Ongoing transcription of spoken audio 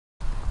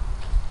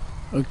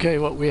Okay,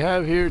 what we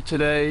have here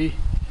today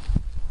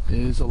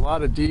is a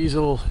lot of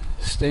diesel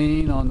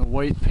stain on the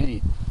white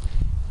paint,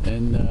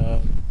 and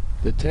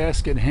the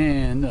task at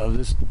hand of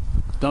this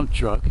dump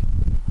truck,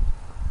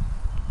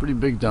 pretty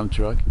big dump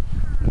truck,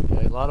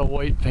 okay, a lot of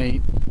white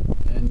paint,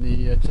 and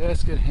the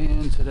task at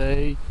hand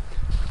today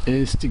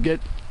is to get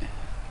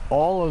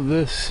all of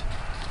this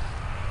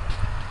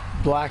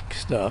black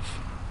stuff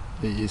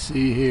that you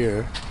see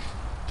here,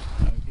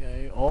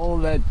 okay, all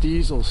of that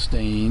diesel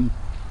stain,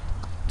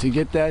 to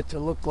get that to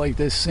look like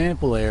this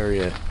sample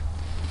area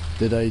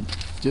that I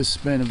just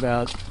spent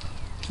about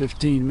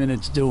 15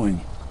 minutes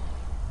doing.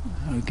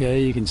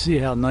 Okay, you can see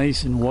how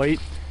nice and white.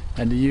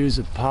 Had to use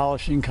a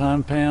polishing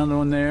compound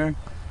on there,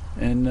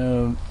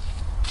 and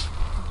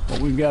what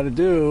we've got to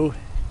do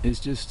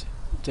is just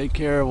take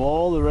care of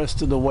all the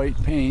rest of the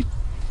white paint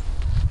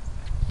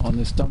on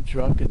this dump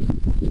truck.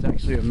 And it's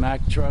actually a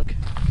Mack truck.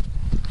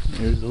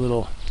 There's the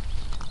little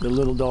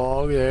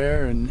dog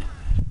there, and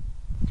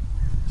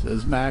it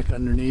says Mack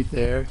underneath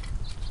there.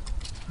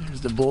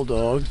 There's the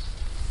bulldog.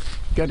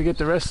 Got to get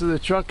the rest of the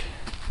truck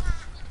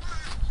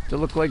to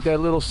look like that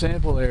little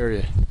sample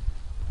area,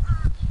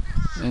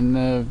 and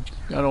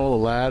got all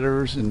the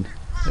ladders and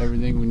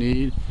everything we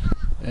need,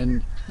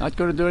 and not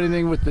going to do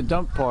anything with the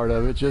dump part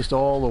of it, just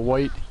all the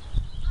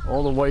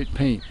white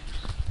paint.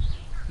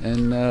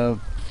 And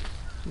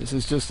this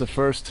is just the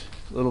first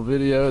little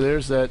video.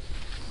 There's that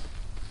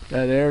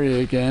area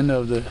again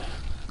of the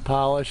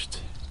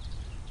polished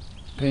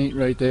paint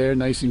right there,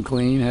 nice and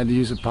clean. Had to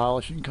use a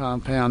polishing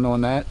compound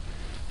on that,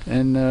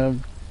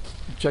 and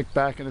check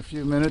back in a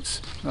few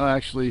minutes, well,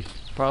 actually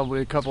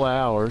probably a couple of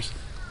hours,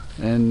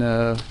 and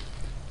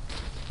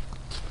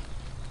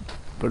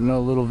put another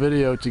little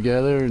video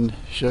together and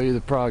show you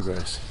the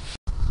progress.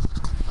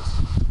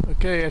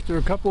 Okay, after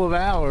a couple of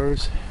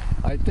hours,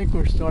 I think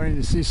we're starting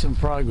to see some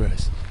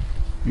progress.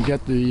 We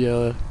got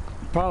the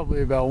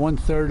probably about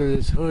 1/3 of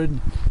this hood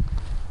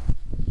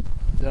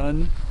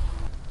done.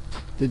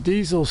 The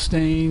diesel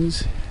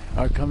stains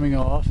are coming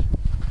off.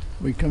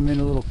 We come in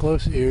a little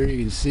closer here, you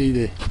can see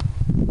the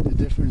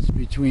difference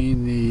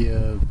between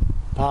the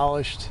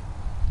polished,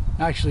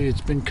 actually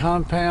it's been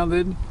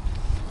compounded,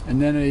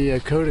 and then a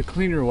coat of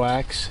cleaner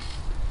wax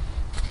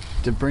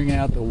to bring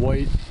out the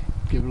white,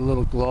 give it a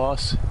little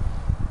gloss.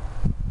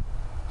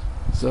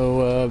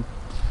 So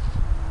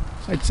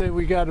I'd say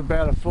we got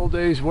about a full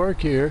day's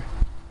work here,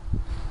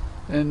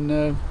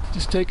 and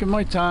just taking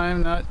my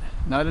time,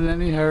 not in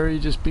any hurry,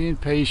 just being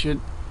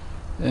patient,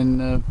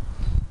 and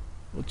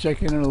we'll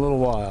check in a little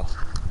while.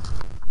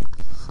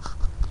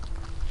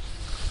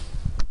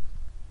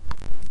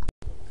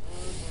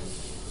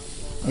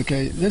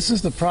 Okay, this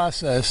is the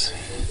process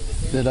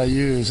that I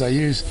use. I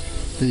use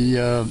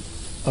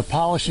a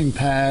polishing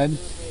pad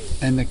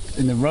and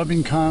the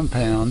rubbing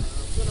compound,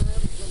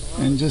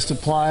 and just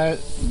apply a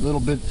little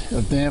bit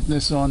of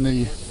dampness on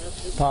the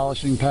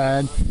polishing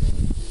pad.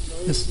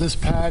 This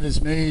pad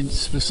is made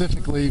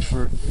specifically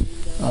for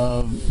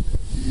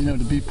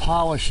to be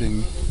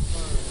polishing.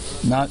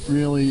 It's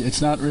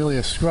not really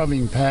a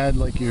scrubbing pad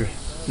like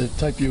the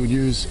type you would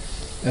use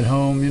at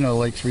home,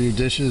 like for your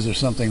dishes or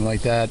something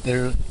like that.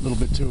 They're a little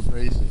bit too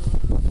abrasive.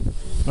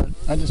 But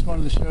I just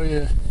wanted to show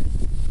you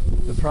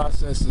the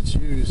process that's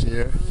used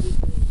here.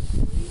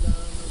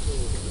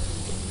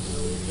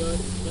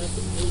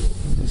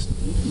 Just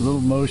a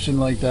little motion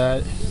like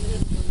that.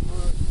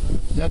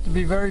 You have to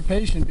be very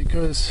patient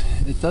because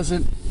it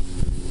doesn't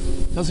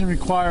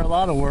require a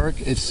lot of work.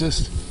 It's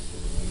just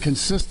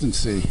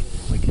consistency.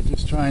 Like you're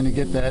just trying to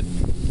get that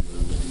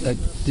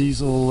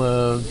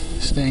diesel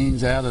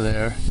stains out of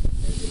there.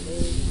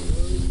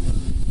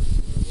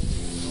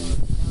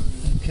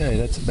 Okay,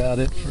 that's about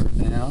it for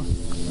now,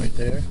 right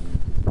there.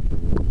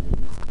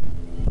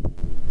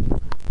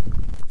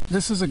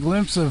 This is a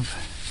glimpse of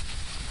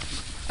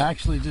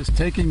actually just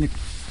taking the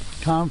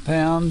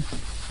compound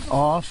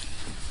off,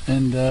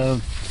 and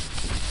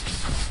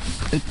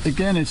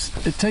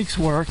it takes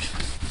work.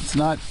 It's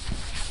not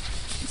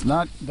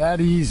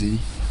that easy.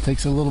 It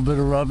takes a little bit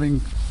of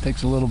rubbing,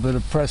 takes a little bit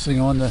of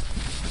pressing on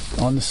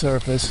the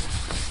surface.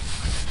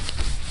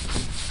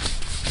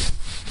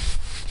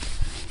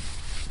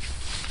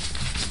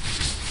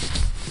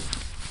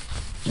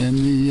 And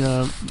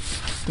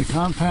the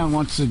compound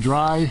wants to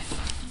dry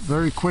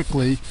very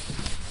quickly,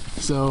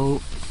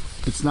 so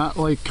it's not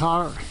like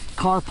car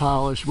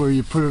polish where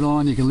you put it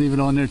on, you can leave it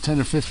on there 10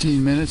 or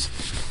 15 minutes.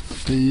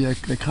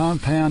 The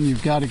compound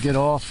you've got to get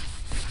off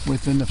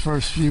within the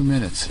first few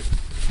minutes,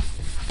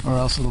 or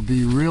else it'll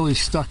be really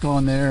stuck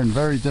on there and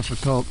very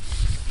difficult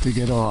to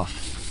get off.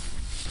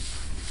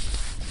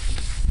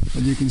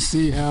 But you can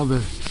see how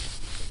I'm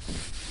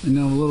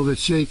a little bit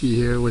shaky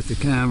here with the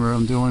camera.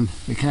 I'm doing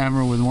the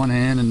camera with one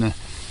hand and the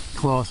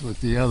cloth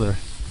with the other.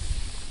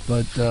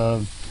 But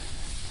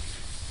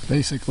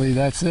basically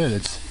that's it.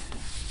 It's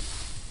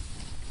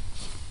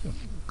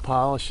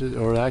polish it,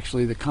 or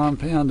actually the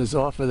compound is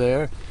off of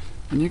there,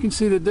 and you can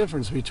see the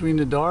difference between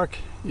the dark,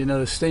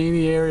 the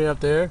stainy area up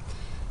there,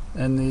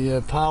 and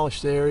the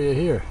polished area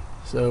here.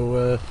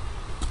 So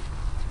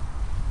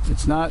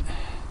it's not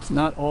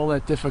not all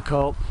that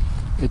difficult.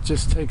 It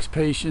just takes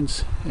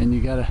patience, and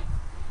you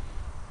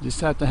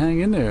just have to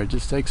hang in there. It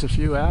just takes a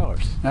few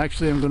hours.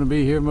 Actually, I'm going to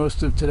be here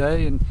most of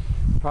today and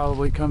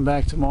probably come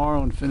back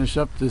tomorrow and finish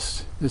up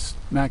this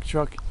Mack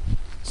truck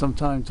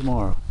sometime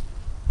tomorrow.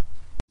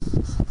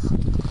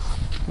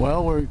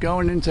 Well, we're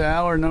going into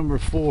hour number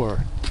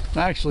 4.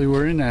 Actually,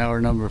 we're in hour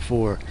number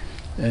 4,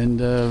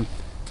 and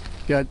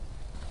got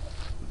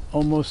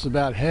almost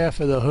about half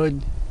of the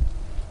hood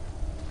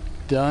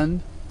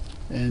done,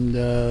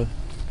 and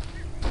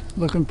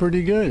looking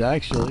pretty good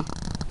actually.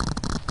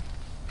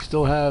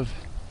 Still have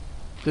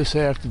this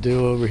half to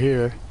do over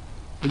here,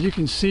 but you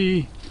can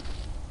see,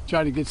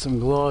 try to get some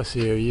gloss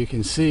here, you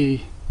can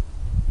see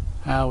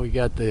how we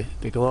got the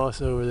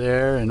gloss over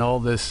there and all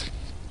this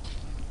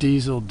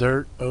diesel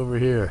dirt over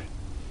here.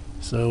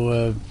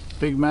 So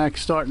Big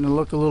Mac's starting to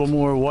look a little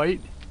more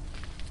white,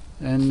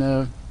 and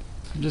I'm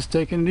just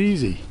taking it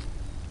easy.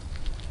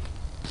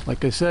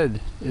 Like I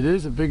said, it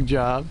is a big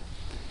job,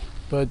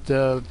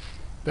 but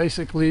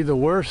basically the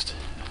worst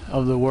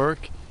of the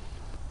work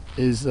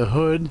is the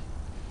hood,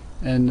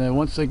 and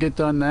once I get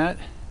done that,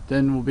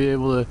 then we'll be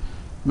able to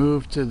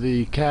move to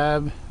the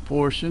cab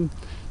portion.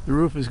 The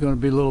roof is going to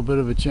be a little bit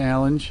of a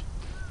challenge,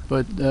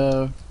 but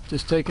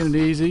just taking it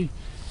easy.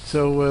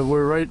 So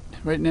we're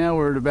right now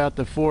we're at about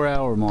the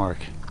 4-hour mark.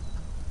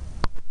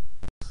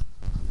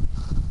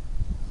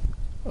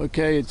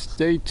 Okay, it's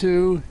day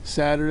 2,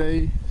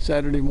 Saturday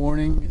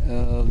morning.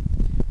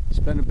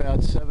 Spent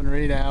about 7 or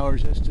 8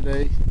 hours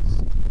yesterday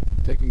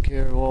taking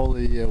care of all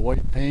the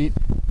white paint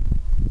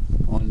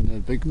on the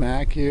Big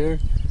Mac here,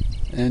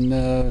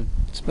 and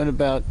spent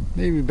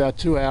maybe about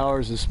 2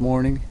 hours this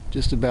morning,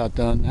 just about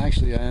done.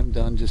 Actually, I am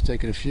done, just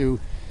taking a few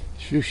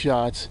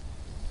shots,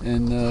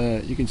 and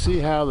you can see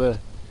how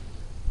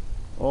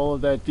all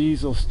of that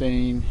diesel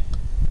stain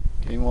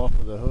came off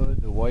of the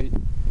hood. The white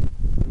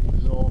roof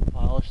is all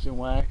polished and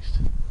waxed.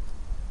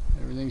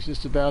 Everything's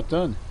just about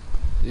done.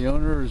 The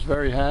owner is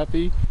very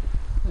happy,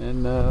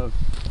 and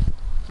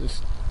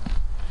just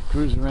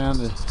cruise around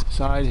the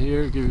side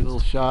here, give you a little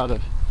shot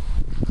of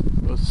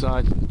both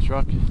sides of the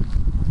truck.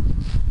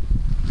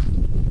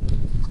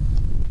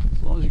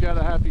 As long as you got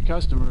a happy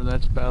customer,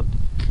 that's about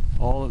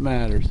all that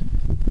matters.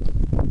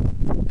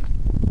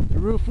 The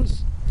roof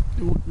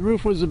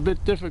was a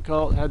bit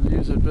difficult. Had to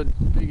use a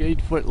big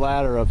 8-foot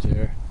ladder up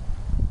there,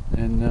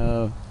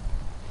 and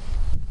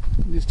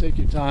just take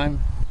your time.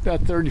 It's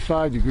about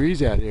 35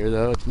 degrees out here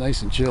though. It's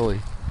nice and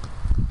chilly,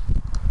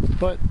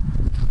 but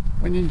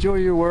when you enjoy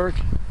your work,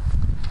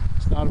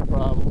 it's not a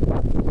problem.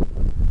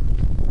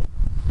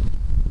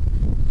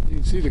 You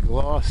can see the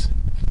gloss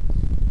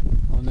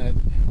on that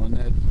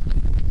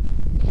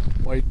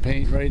white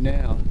paint right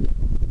now.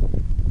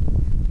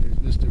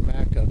 There's Mr.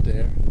 Mack up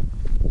there.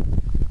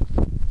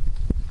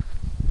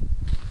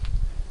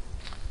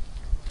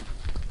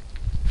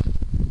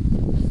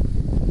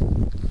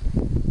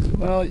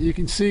 Well, you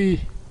can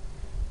see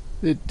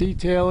that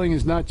detailing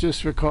is not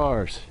just for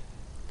cars.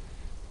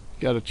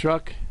 You got a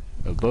truck,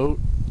 a boat,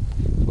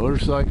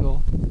 motorcycle,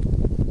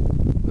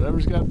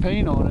 whatever's got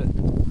paint on it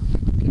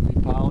can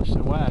be polished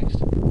and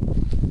waxed.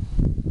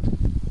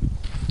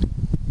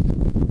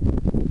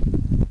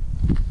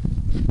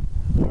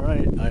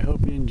 Alright, I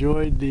hope you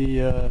enjoyed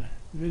the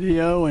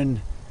video,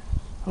 and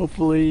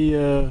hopefully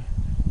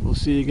we'll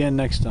see you again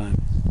next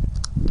time.